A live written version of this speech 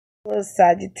Hello,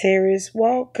 Sagittarius.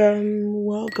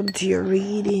 Welcome to your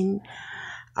reading.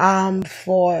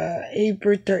 For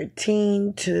April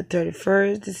 13th to the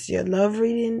 31st. This is your love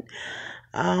reading.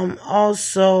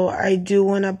 Also, I do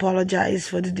want to apologize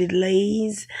for the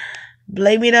delays.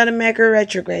 Blame it on the Mercury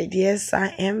retrograde. Yes, I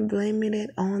am blaming it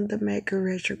on the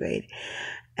Mercury retrograde.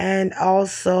 And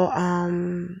also,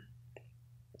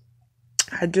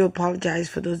 I do apologize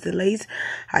for those delays.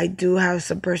 I do have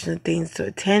some personal things to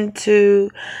attend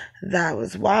to. That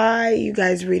was why you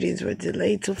guys' readings were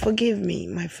delayed. So forgive me,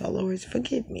 my followers.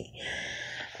 Forgive me.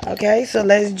 Okay, so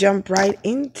let's jump right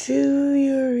into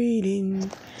your reading.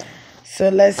 So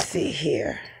let's see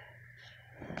here.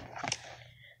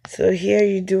 So here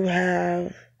you do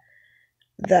have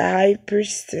the High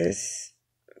Priestess.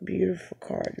 Beautiful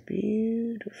card.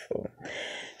 Beautiful.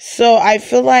 So I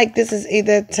feel like this is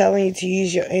either telling you to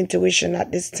use your intuition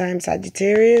at this time,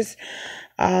 Sagittarius.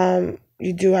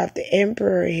 You do have the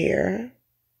Emperor here.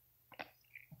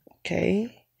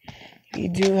 Okay. You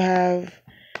do have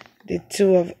the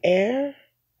Two of Air.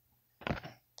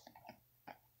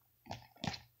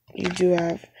 You do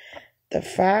have the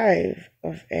Five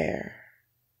of Air.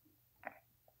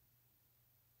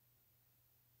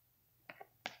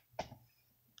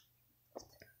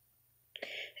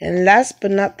 And last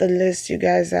but not the least, you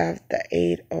guys have the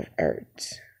Eight of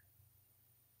Earth.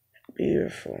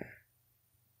 Beautiful.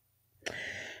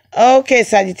 Okay,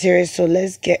 Sagittarius, so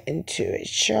let's get into it,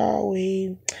 shall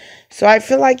we? So I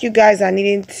feel like you guys are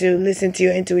needing to listen to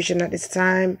your intuition at this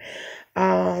time.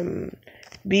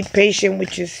 Be patient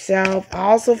with yourself. I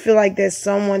also feel like there's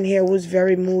someone here who's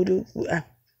very moody.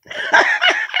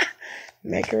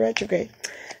 Mercury retrograde.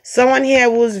 Someone here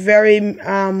who's very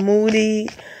moody.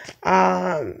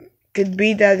 Could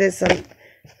be that there's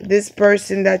this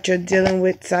person that you're dealing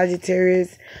with,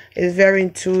 Sagittarius, is very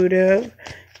intuitive.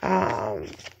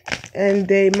 And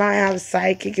they might have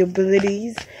psychic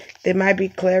abilities. They might be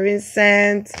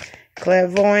clairsentient,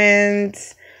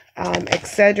 clairvoyant,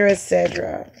 etc.,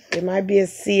 etc. They might be a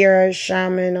seer,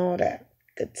 shaman, all that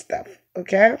good stuff.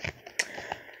 Okay?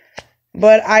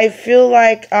 But I feel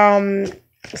like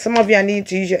some of you are needing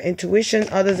to use your intuition.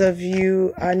 Others of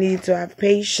you are needing to have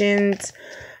patience.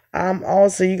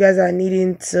 Also, you guys are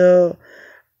needing to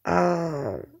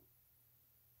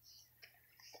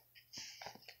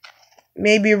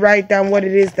maybe write down what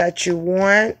it is that you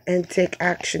want and take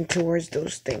action towards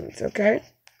those things, okay?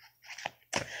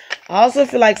 I also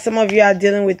feel like some of you are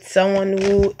dealing with someone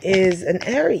who is an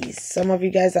Aries. Some of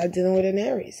you guys are dealing with an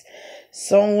Aries.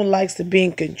 Someone who likes to be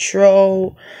in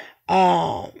control.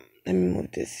 Let me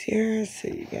move this here so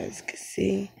you guys can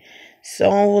see.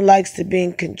 Someone who likes to be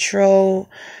in control.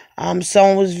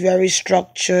 Someone who's very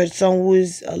structured. Someone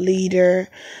who's a leader.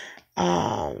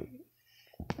 Someone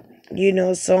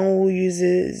who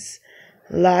uses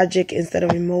logic instead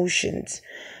of emotions.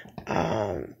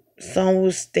 Someone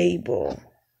who's stable.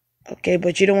 Okay,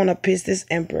 but you don't want to piss this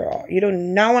Emperor off. You do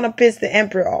not want to piss the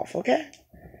Emperor off, okay?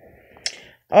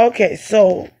 Okay,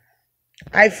 so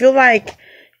I feel like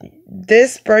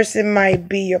this person might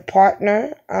be your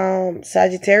partner,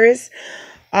 Sagittarius.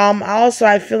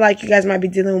 I feel like you guys might be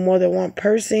dealing with more than one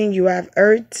person. You have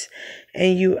earth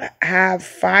and you have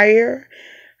fire,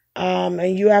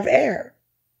 and you have air.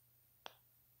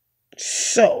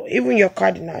 So even your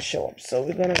card did not show up. So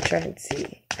we're gonna try and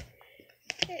see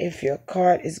if your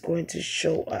card is going to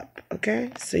show up.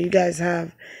 Okay, so you guys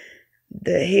have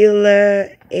the healer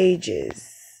of ages.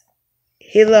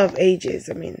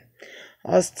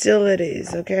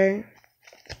 Hostilities. Okay,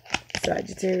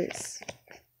 Sagittarius.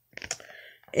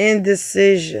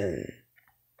 Indecision.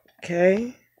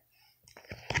 Okay,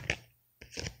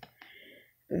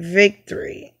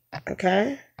 victory.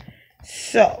 Okay,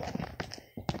 so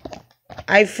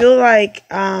I feel like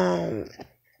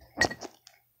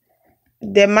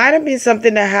there might have been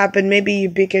something that happened. Maybe you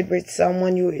bickered with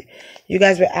someone. You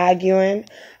guys were arguing.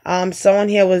 Someone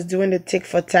here was doing the tick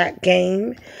for tack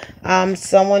game.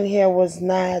 Someone here was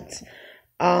not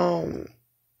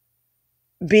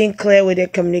being clear with their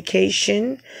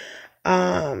communication.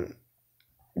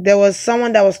 There was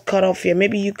someone that was cut off here.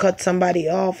 Maybe you cut somebody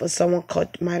off, or someone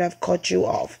might have cut you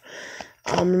off.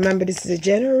 Remember, this is a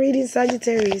general reading,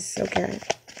 Sagittarius. Okay.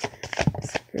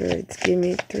 Let's give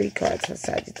me 3 cards for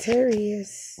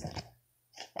Sagittarius.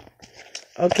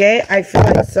 Okay, I feel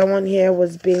like someone here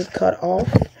was being cut off.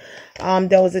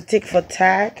 There was a tick for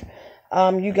tack.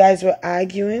 You guys were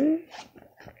arguing.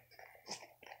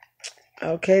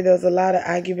 Okay, there was a lot of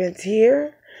arguments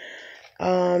here.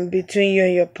 Between you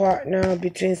and your partner,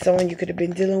 between someone you could have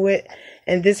been dealing with,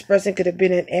 and this person could have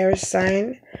been an air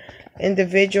sign.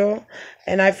 individual.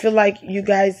 And I feel like you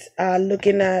guys are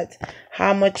looking at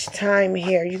how much time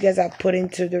here you guys are put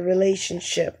into the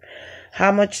relationship,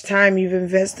 how much time you've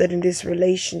invested in this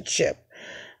relationship.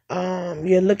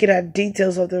 You're looking at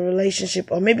details of the relationship,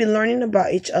 or maybe learning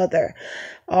about each other.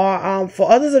 Or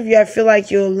for others of you, I feel like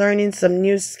you're learning some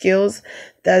new skills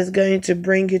that's going to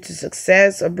bring you to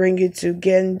success, or bring you to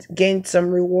gain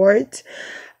some reward.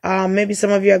 Maybe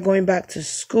some of you are going back to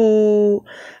school.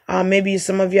 Maybe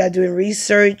some of you are doing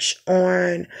research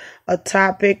on a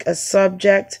topic, a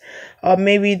subject, or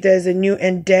maybe there's a new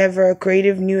endeavor, a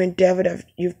creative new endeavor that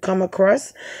you've come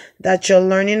across that you're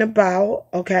learning about.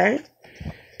 Okay.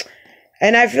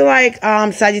 And I feel like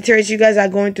Sagittarius, you guys are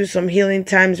going through some healing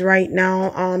times right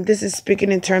now. This is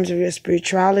speaking in terms of your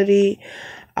spirituality,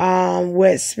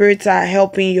 where spirits are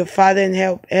helping. Your Father in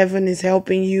heaven is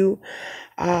helping you.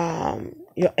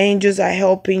 Your angels are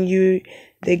helping you.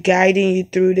 They're guiding you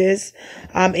through this.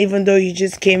 Even though you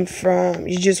just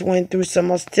went through some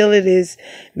hostilities.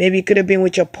 Maybe it could have been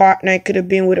with your partner. It could have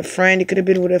been with a friend. It could have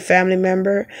been with a family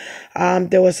member.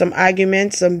 There was some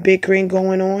arguments, some bickering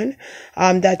going on.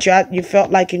 That you felt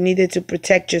like you needed to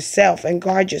protect yourself and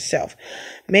guard yourself.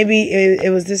 Maybe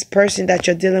it was this person that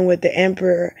you're dealing with, the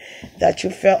Emperor, that you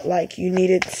felt like you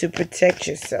needed to protect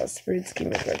yourself. Spirits, give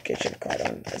me a clarification card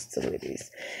on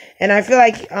hostilities. And I feel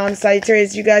like,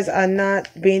 Sagittarius, you guys are not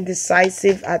being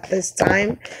decisive at this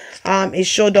time. It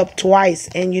showed up twice.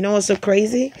 And you know what's so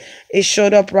crazy? It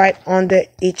showed up right under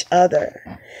each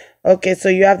other. Okay, so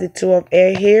you have the Two of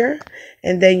Air here.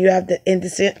 And then you have the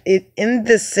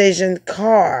indecision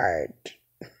card.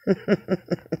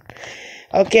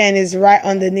 Okay, and it's right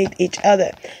underneath each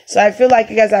other. So I feel like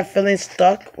you guys are feeling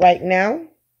stuck right now.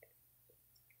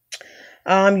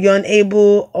 You're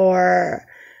unable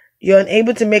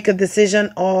to make a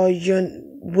decision, or you're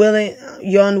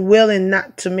unwilling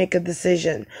not to make a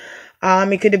decision.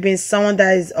 It could have been someone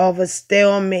that is of a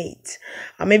stalemate.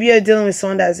 Maybe you're dealing with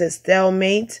someone that is a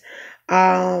stalemate.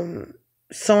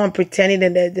 Someone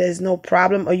pretending that there's no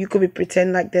problem, or you could be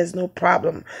pretending like there's no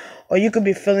problem, or you could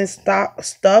be feeling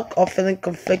stuck or feeling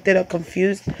conflicted or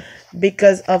confused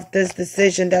because of this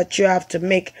decision that you have to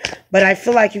make. But I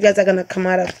feel like you guys are going to come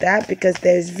out of that, because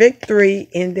there's victory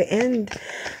in the end.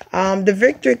 The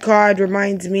victory card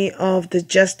reminds me of the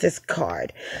Justice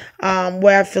card,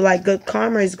 where I feel like good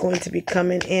karma is going to be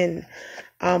coming in.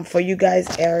 For you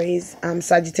guys, Aries,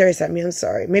 Sagittarius, I'm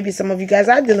sorry. Maybe some of you guys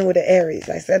are dealing with the Aries.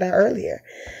 I said that earlier.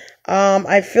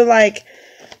 I feel like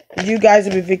you guys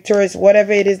will be victorious,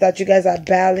 whatever it is that you guys are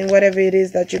battling, whatever it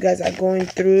is that you guys are going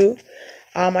through.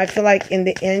 I feel like in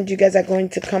the end, you guys are going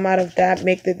to come out of that,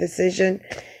 make the decision,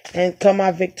 and come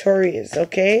out victorious,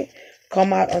 okay?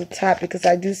 Come out on top, because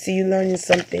I do see you learning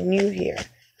something new here.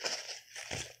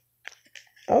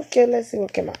 Okay, let's see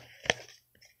what came out.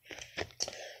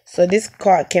 So this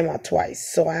card came out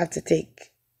twice, so I have to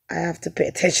pay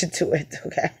attention to it,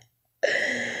 okay?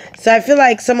 So I feel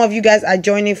like some of you guys are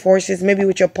joining forces, maybe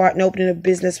with your partner, opening a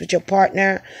business with your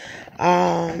partner.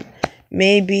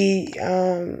 Maybe,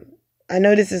 I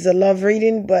know this is a love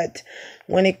reading, but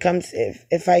when it comes,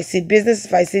 if I see business,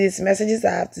 if I see these messages,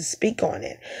 I have to speak on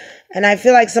it. And I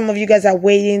feel like some of you guys are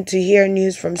waiting to hear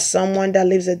news from someone that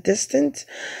lives a distance.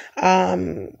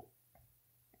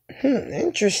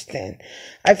 Interesting.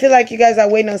 I feel like you guys are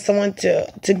waiting on someone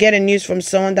to get a news from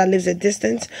someone that lives a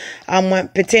distance. When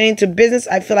pertaining to business,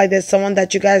 I feel like there's someone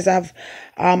that you guys have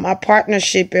a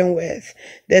partnership in with.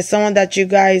 There's someone that you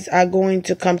guys are going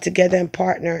to come together and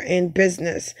partner in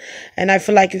business. And I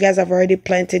feel like you guys have already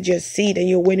planted your seed, and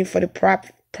you're waiting for the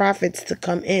profits to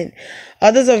come in.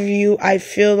 Others of you, I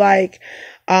feel like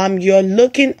you're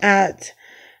looking at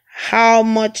how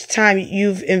much time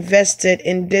you've invested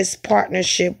in this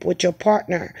partnership with your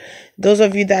partner. Those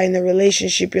of you that are in a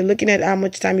relationship, you're looking at how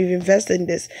much time you've invested in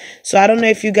this. So I don't know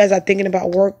if you guys are thinking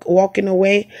about walking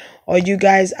away, or you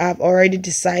guys have already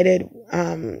decided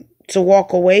to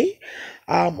walk away,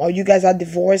 or you guys are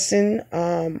divorcing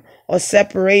or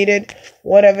separated,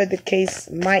 whatever the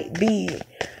case might be.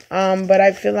 But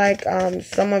I feel like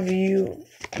some of you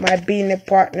might be in a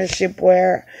partnership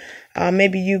where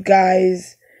maybe you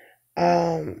guys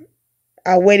are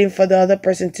waiting for the other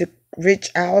person to reach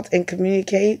out and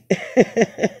communicate.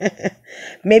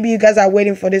 Maybe you guys are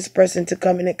waiting for this person to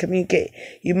come in and communicate.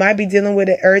 You might be dealing with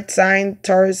an earth sign,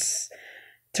 Taurus,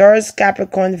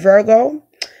 Capricorn, Virgo.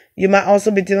 You might also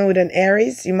be dealing with an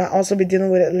Aries. You might also be dealing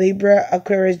with a Libra,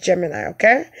 Aquarius, Gemini,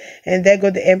 okay? And there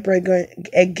go the Emperor going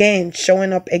again,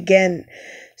 showing up again.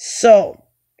 So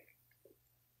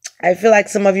I feel like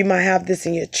some of you might have this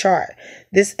in your chart.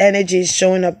 This energy is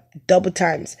showing up double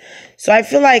times. So I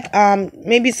feel like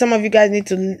maybe some of you guys need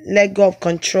to let go of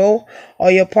control,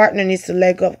 or your partner needs to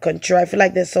let go of control. I feel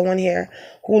like there's someone here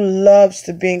who loves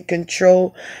to be in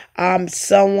control.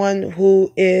 Someone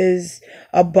who is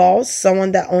a boss,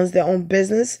 someone that owns their own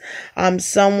business,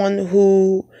 someone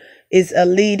who is a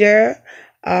leader.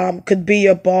 Could be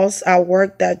your boss at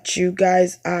work that you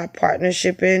guys are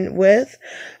partnershiping with.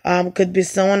 Could be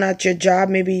someone at your job.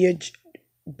 Maybe your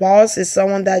boss is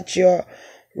someone that you're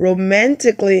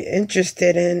romantically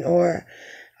interested in, or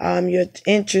you're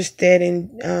interested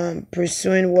in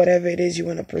pursuing whatever it is you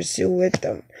want to pursue with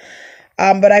them.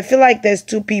 But I feel like there's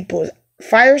two people.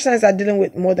 Fire signs are dealing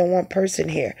with more than one person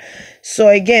here. So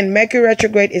again, Mercury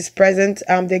retrograde is present.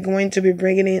 They're going to be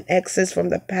bringing in excess from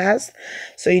the past.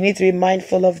 So you need to be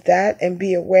mindful of that and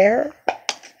be aware.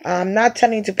 I'm not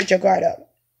telling you to put your guard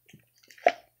up,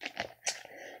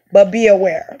 but be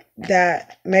aware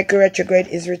that Mercury retrograde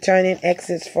is returning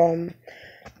excess from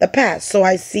the past. So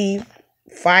I see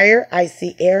fire, I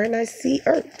see air, and I see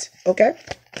earth. Okay?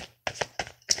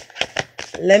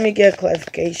 Let me get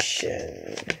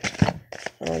clarification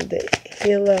on the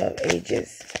healer of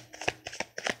ages.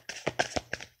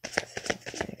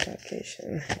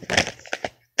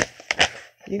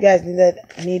 You guys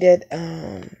needed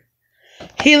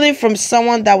healing from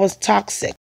someone that was toxic.